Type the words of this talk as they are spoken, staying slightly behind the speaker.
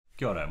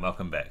Kia ora and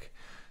welcome back.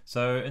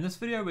 So in this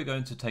video we're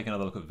going to take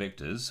another look at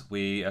vectors.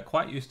 We are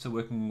quite used to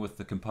working with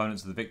the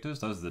components of the vectors.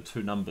 Those are the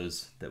two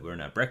numbers that were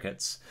in our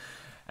brackets.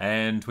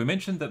 And we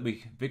mentioned that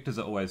vectors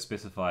are always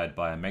specified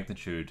by a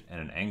magnitude and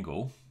an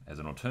angle as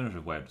an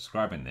alternative way of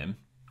describing them.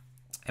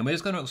 And we're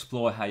just going to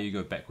explore how you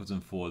go backwards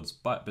and forwards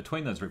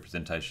between those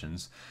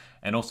representations,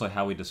 and also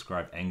how we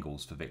describe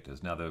angles for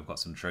vectors now that we've got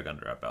some trig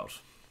under our belt.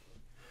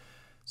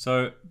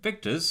 So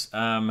vectors,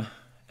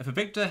 if a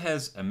vector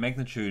has a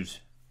magnitude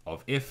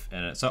of f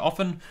in it, so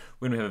often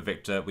when we have a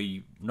vector,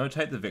 we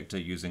notate the vector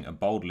using a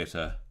bold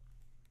letter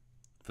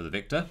for the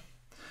vector,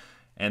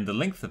 and the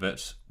length of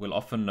it we'll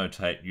often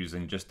notate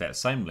using just that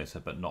same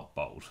letter but not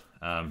bold.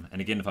 And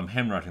again, if I'm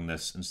handwriting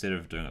this, instead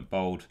of doing it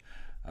bold,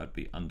 I'd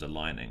be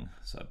underlining,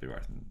 so I'd be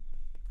writing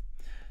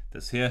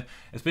this here.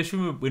 Especially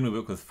when we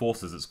work with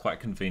forces, it's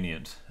quite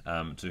convenient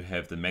to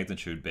have the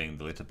magnitude being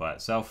the letter by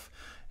itself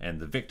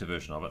and the vector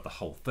version of it, the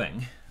whole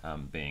thing,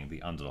 being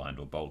the underlined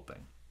or bold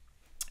thing.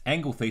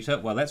 Angle theta,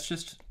 well, that's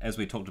just, as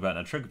we talked about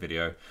in a trig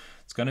video,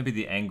 it's going to be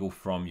the angle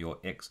from your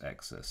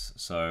x-axis.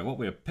 So what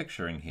we're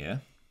picturing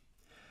here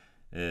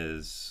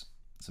is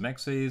some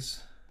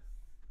axes,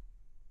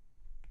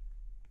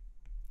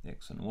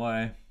 x and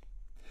y.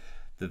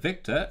 The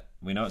vector,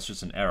 we know it's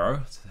just an arrow,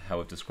 that's how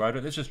we've described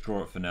it. Let's just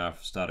draw it for now,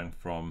 starting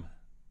from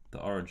the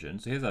origin.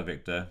 So here's our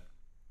vector.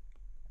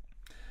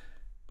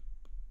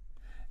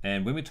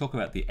 And when we talk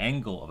about the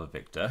angle of a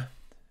vector,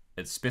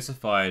 it's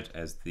specified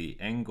as the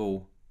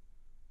angle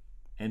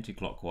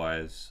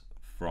anti-clockwise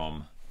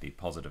from the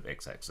positive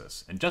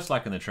x-axis. And just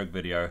like in the trig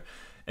video,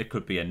 it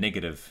could be a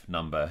negative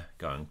number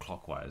going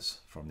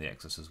clockwise from the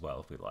axis as well,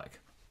 if we like.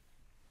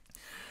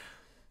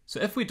 So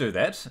if we do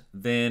that,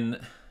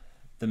 then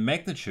the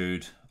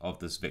magnitude of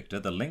this vector,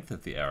 the length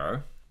of the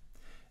arrow,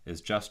 is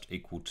just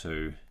equal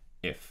to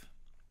f.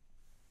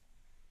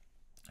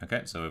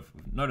 Okay, so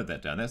we've noted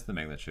that down, that's the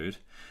magnitude.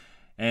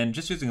 And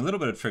just using a little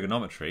bit of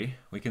trigonometry,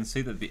 we can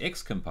see that the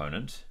x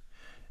component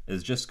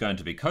is just going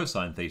to be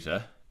cosine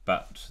theta,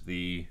 but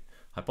the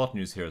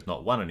hypotenuse here is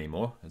not 1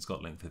 anymore, it's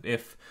got length of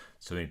f,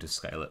 so we need to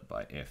scale it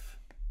by f.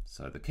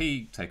 So the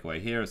key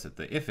takeaway here is that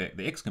the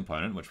x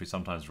component, which we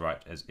sometimes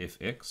write as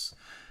fx,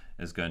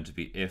 is going to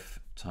be f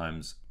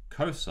times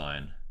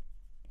cosine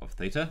of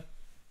theta,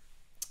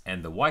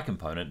 and the y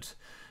component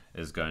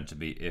is going to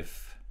be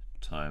f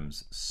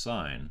times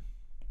sine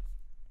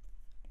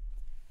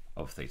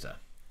of theta.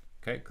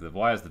 Okay, because the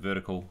y is the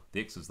vertical,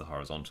 the x is the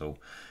horizontal,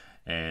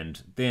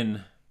 and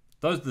then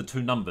those are the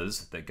two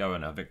numbers that go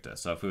in our vector.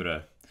 So if we were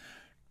to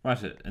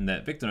write it in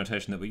that vector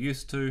notation that we're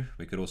used to,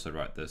 we could also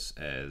write this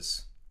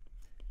as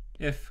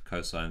f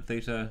cosine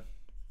theta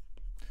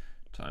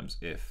times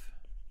f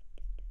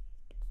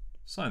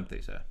sine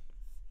theta.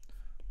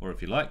 Or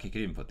if you like, you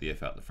could even put the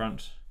f out the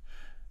front,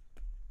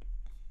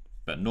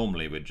 but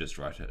normally we'd just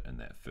write it in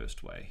that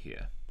first way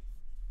here,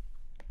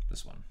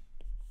 this one.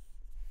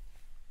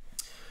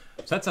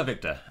 So that's our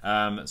vector.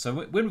 So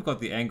when we've got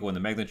the angle and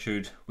the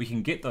magnitude, we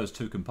can get those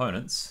two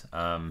components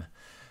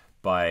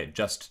by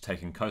just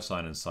taking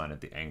cosine and sine of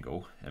the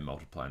angle and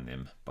multiplying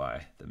them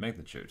by the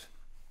magnitude.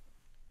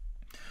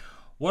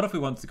 What if we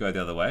want to go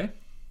the other way?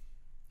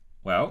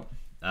 Well,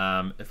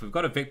 if we've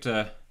got a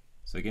vector,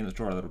 so again, let's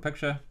draw a little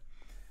picture.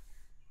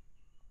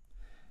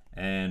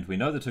 And we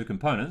know the two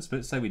components, but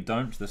let's say we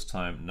don't this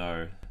time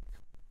know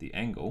the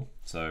angle.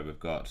 So we've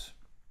got,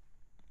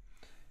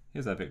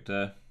 here's our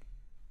vector,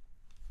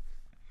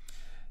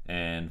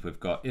 and we've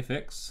got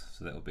fx,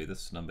 so that will be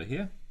this number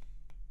here,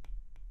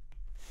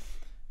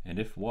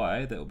 and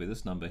fy, that will be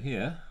this number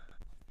here,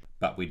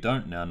 but we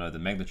don't now know the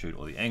magnitude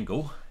or the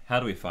angle. How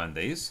do we find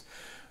these?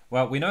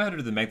 Well, we know how to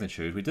do the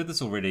magnitude. We did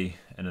this already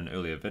in an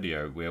earlier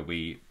video where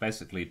we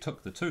basically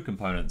took the two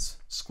components,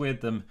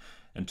 squared them,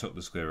 and took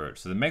the square root.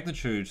 So the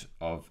magnitude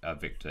of our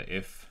vector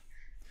f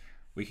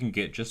we can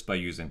get just by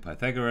using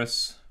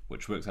Pythagoras,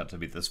 which works out to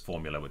be this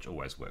formula, which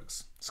always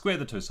works. Square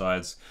the two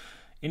sides,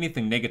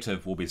 anything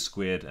negative will be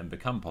squared and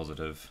become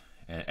positive,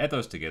 and add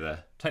those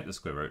together, take the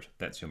square root,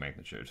 that's your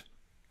magnitude.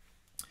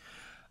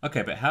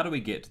 Okay, but how do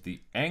we get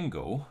the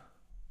angle?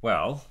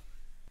 Well,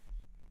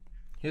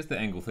 here's the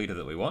angle theta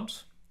that we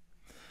want.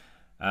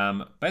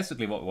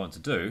 Basically what we want to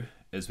do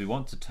is we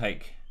want to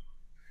take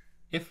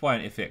fy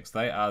and fx,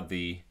 they are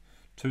the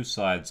two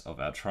sides of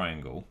our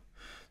triangle.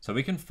 So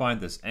we can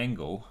find this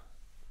angle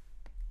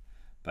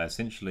by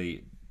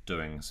essentially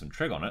doing some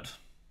trig on it.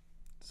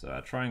 So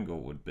our triangle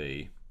would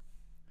be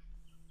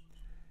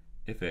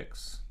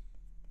fx,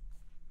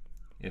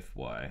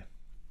 fy,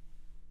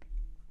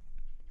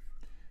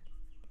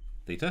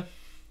 theta.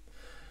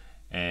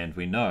 And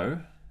we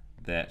know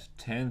that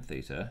tan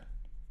theta,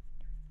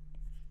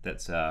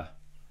 that's our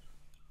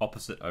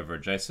opposite over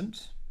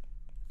adjacent,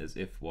 is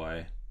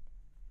fy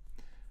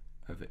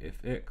over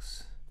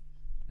fx,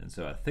 and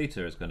so our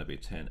theta is going to be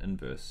tan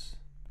inverse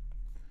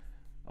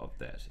of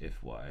that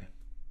fy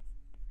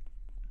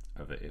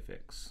over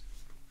fx.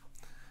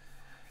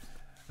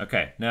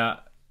 Okay,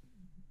 now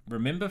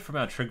remember from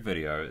our trig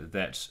video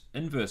that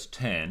inverse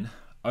tan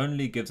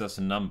only gives us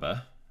a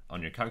number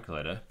on your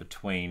calculator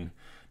between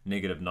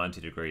negative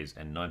 90 degrees,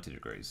 and 90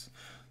 degrees.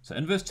 So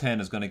inverse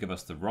tan is going to give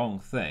us the wrong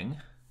thing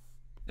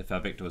if our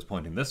vector was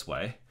pointing this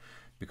way,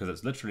 because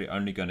it's literally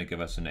only going to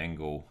give us an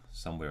angle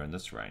somewhere in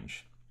this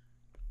range.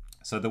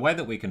 So the way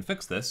that we can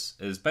fix this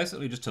is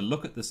basically just to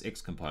look at this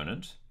x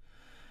component,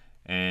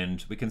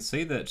 and we can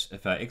see that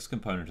if our x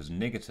component is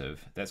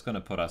negative, that's going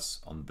to put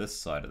us on this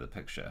side of the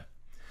picture.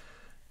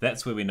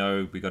 That's where we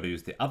know we got to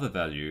use the other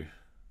value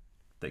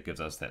that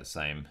gives us that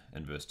same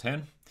inverse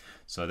tan.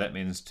 So that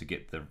means to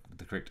get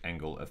the correct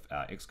angle, if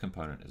our x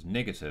component is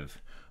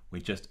negative,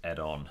 we just add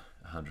on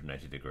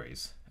 180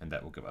 degrees, and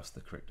that will give us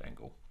the correct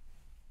angle.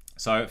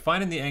 So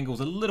finding the angle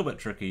is a little bit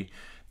tricky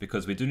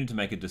because we do need to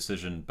make a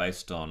decision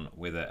based on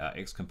whether our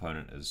x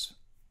component is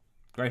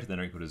greater than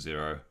or equal to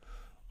 0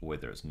 or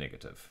whether it's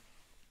negative.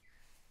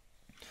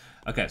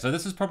 Okay, so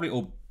this is probably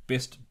all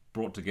best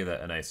brought together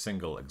in a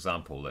single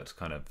example that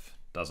kind of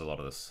does a lot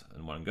of this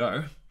in one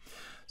go.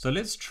 So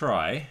let's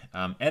try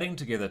adding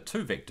together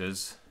two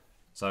vectors.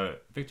 So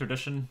vector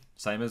addition,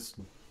 same as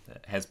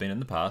it has been in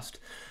the past.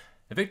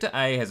 A vector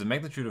A has a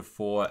magnitude of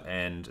 4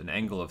 and an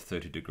angle of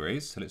 30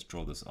 degrees. So let's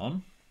draw this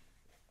on.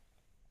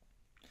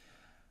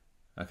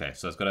 Okay,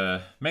 so it's got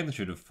a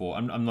magnitude of 4.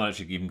 I'm not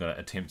actually even going to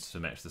attempt to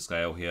match the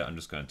scale here. I'm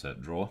just going to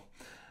draw.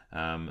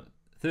 30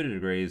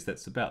 degrees,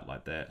 that's about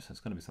like that. So it's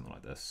going to be something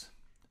like this.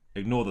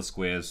 Ignore the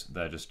squares,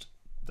 they're just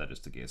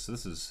a guess. So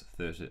this is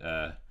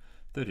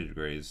 30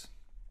 degrees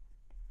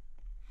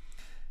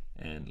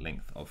and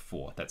length of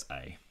 4. That's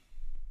A.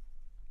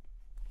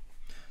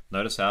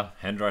 Notice our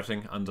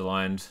handwriting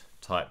underlined,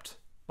 typed,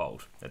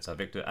 bold. That's our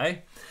vector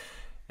A.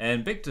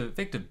 And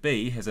vector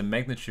B has a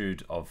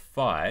magnitude of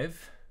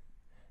 5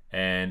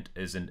 and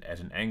is at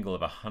an angle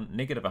of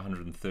negative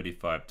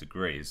 135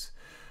 degrees.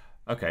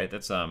 Okay,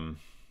 that's a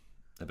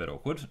bit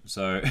awkward.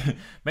 So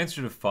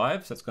magnitude of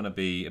 5, so that's going to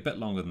be a bit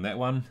longer than that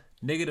one.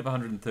 Negative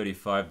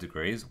 135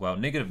 degrees, well,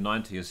 negative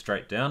 90 is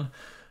straight down,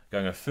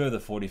 going a further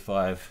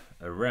 45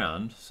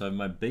 around. So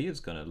my B is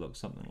going to look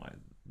something like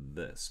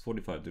this,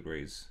 45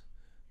 degrees,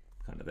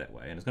 kind of that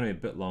way. And it's going to be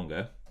a bit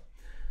longer.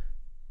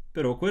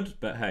 Bit awkward,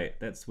 but hey,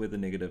 that's where the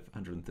negative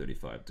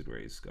 135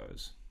 degrees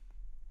goes.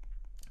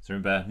 So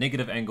remember,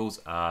 negative angles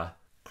are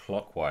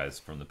clockwise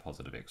from the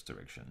positive x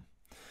direction.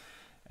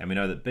 And we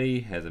know that B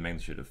has a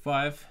magnitude of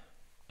 5,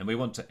 and we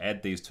want to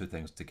add these two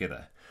things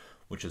together,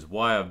 which is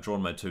why I've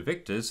drawn my two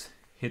vectors,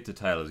 head to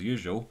tail as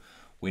usual.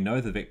 We know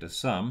the vector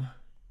sum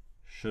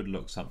should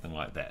look something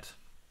like that.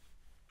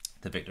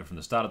 The vector from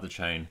the start of the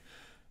chain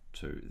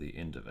to the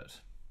end of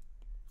it.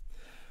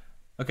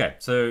 Okay,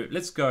 so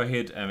let's go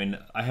ahead. I mean,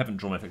 I haven't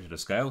drawn my vector to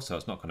scale, so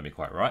it's not going to be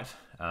quite right.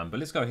 But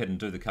let's go ahead and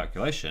do the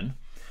calculation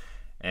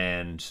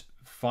and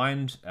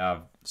find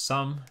our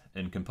sum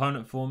in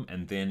component form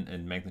and then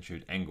in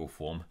magnitude angle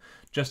form,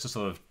 just to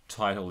sort of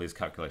tie all these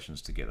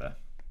calculations together.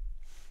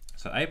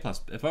 So A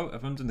plus, if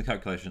I'm doing the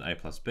calculation A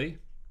plus B,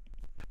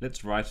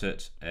 let's write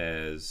it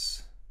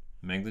as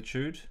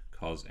magnitude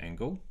cos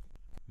angle,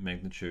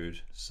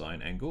 magnitude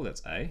sine angle,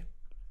 that's A. In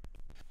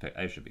fact,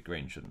 A should be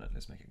green, shouldn't it?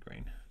 Let's make it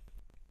green.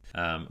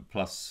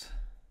 Plus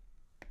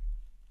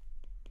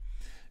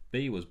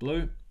B was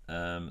blue,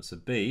 so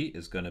B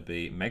is going to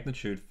be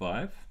magnitude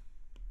 5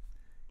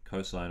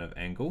 cosine of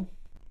angle,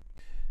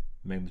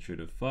 magnitude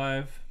of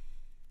 5,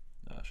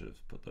 I should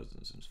have put those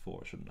as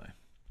 4, shouldn't I?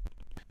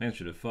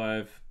 Magnitude of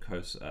 5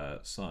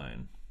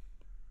 sine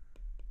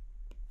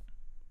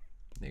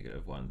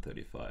negative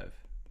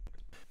 135.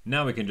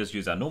 Now we can just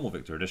use our normal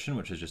vector addition,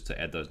 which is just to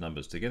add those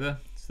numbers together.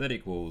 So that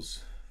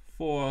equals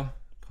 4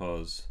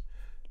 cos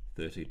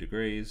 30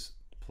 degrees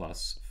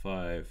plus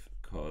 5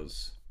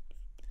 cos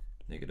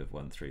negative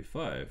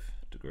 135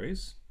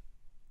 degrees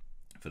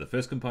for the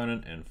first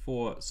component, and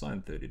 4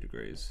 sine 30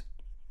 degrees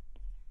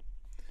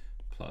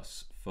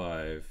plus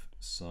 5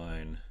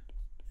 sine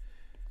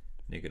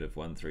negative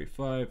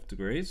 135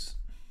 degrees.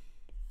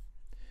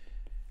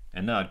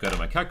 And now I'd go to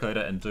my calculator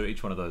and do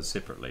each one of those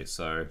separately.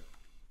 So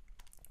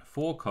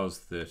 4 cos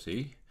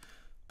 30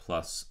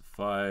 plus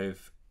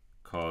 5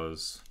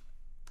 cos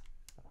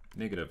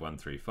negative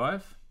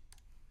 135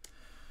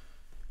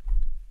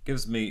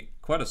 gives me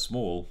quite a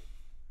small,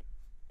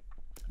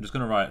 I'm just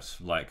going to write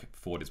like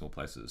 4 decimal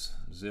places,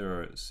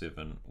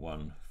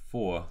 0.714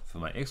 for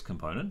my x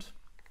component.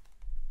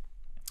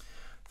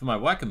 For my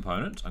y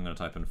component, I'm going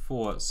to type in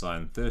 4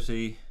 sine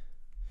 30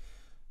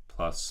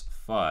 plus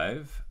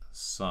 5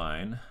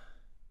 sine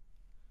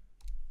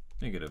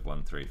negative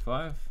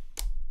 135.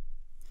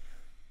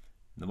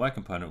 And the y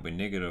component will be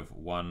negative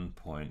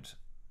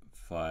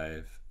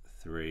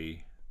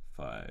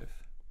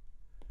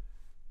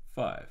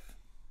 1.5355.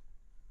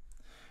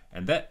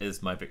 And that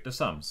is my vector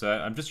sum. So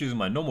I'm just using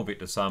my normal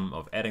vector sum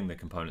of adding the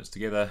components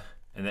together,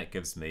 and that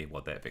gives me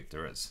what that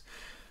vector is.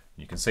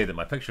 You can see that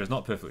my picture is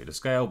not perfectly to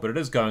scale, but it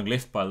is going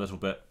left by a little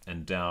bit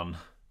and down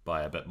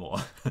by a bit more.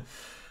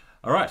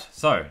 All right,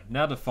 so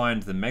now to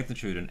find the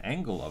magnitude and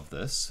angle of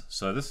this.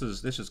 So this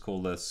is, let's just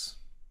call this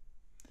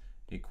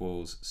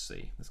equals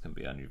C. This can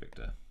be our new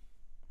vector.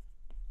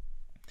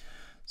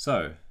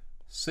 So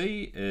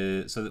C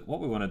is, so that what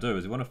we want to do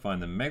is we want to find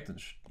the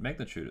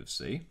magnitude of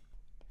C.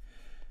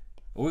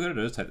 all we're going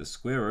to do is take the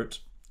square root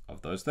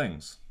of those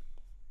things.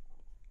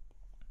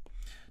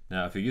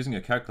 Now, if you're using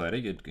a calculator,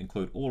 you'd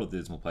include all of the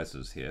decimal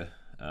places here,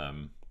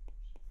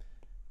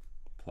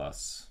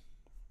 plus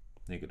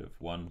negative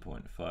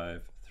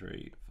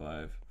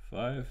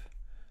 1.5355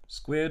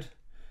 squared.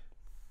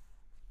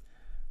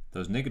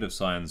 Those negative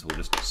signs will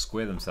just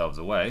square themselves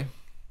away.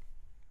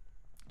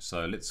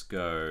 So let's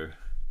go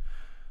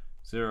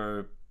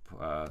so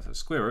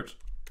square root,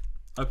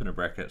 open a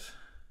bracket,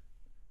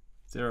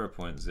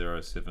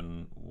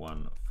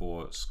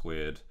 0.0714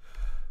 squared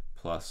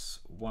plus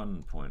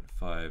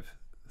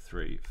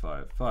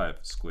 1.5355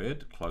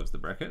 squared, close the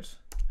bracket,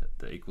 hit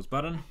the equals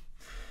button,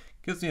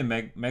 gives me a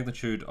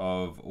magnitude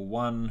of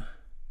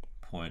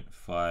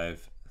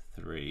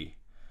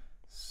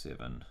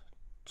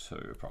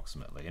 1.5372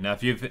 approximately. And now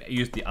if you've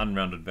used the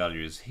unrounded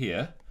values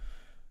here,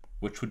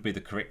 which would be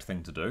the correct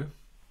thing to do,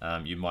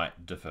 you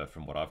might differ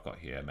from what I've got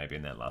here, maybe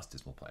in that last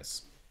decimal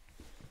place.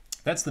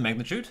 That's the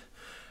magnitude.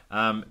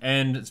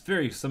 And it's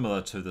very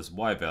similar to this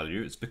y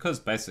value. It's because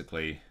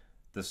basically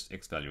this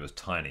x value is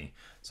tiny,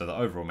 so the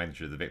overall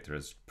magnitude of the vector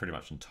is pretty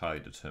much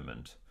entirely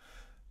determined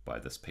by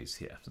this piece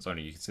here. It's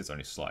only, you can see it's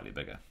only slightly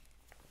bigger.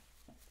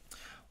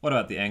 What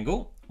about the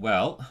angle?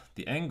 Well,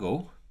 the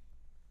angle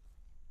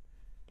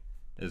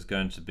is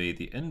going to be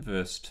the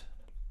inverse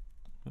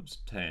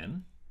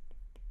tan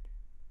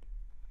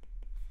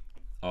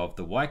of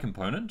the y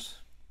component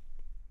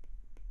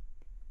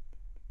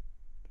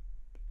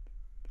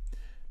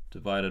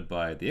divided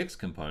by the x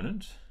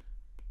component.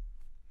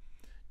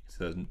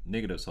 So those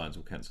negative signs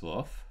will cancel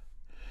off.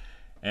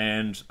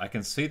 And I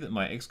can see that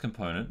my x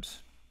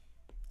component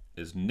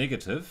is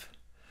negative.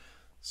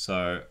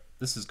 So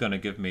this is going to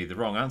give me the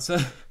wrong answer.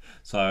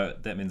 So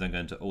that means I'm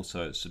going to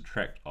also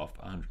subtract off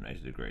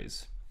 180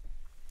 degrees.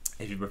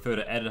 If you prefer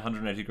to add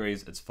 180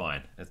 degrees, it's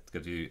fine. It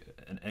gives you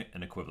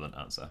an equivalent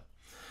answer.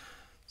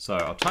 So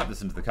I'll type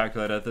this into the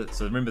calculator.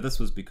 So remember, this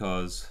was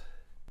because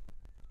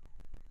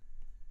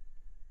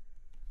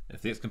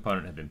if the x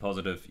component had been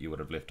positive, you would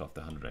have left off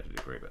the 180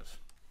 degree bit.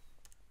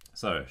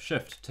 So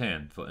shift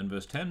tan for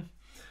inverse tan,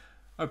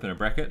 open a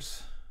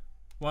bracket,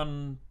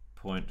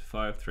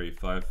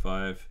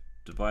 1.5355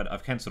 divide,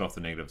 I've cancelled off the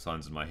negative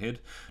signs in my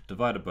head,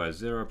 divided by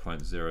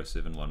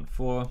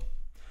 0.0714,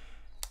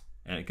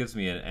 and it gives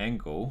me an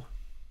angle,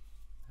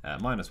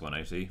 minus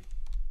 180,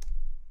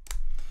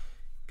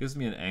 gives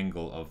me an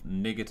angle of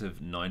negative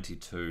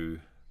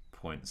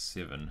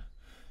 92.7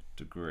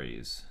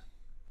 degrees.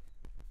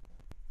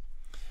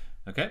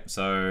 Okay,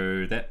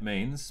 so that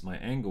means my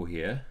angle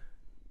here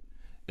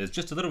is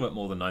just a little bit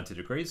more than 90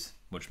 degrees,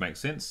 which makes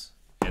sense,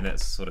 and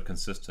that's sort of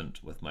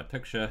consistent with my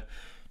picture.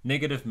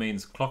 Negative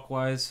means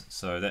clockwise,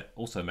 so that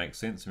also makes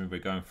sense. Remember,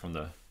 we're going from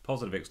the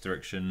positive x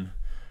direction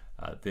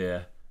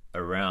there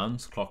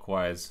around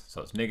clockwise,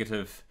 so it's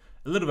negative.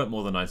 A little bit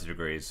more than 90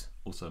 degrees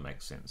also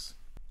makes sense.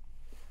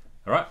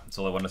 All right, that's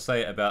all I want to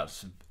say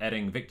about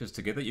adding vectors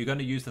together. You're going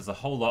to use this a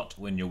whole lot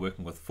when you're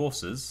working with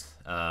forces,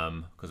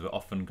 because we're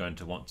often going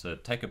to want to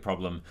take a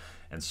problem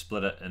and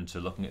split it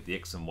into looking at the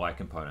x and y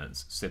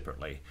components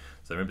separately.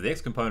 So remember, the x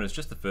component is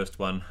just the first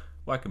one,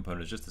 y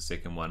component is just the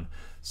second one.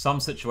 Some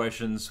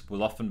situations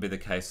will often be the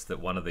case that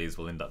one of these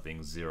will end up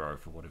being 0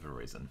 for whatever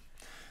reason.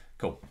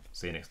 Cool,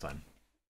 see you next time.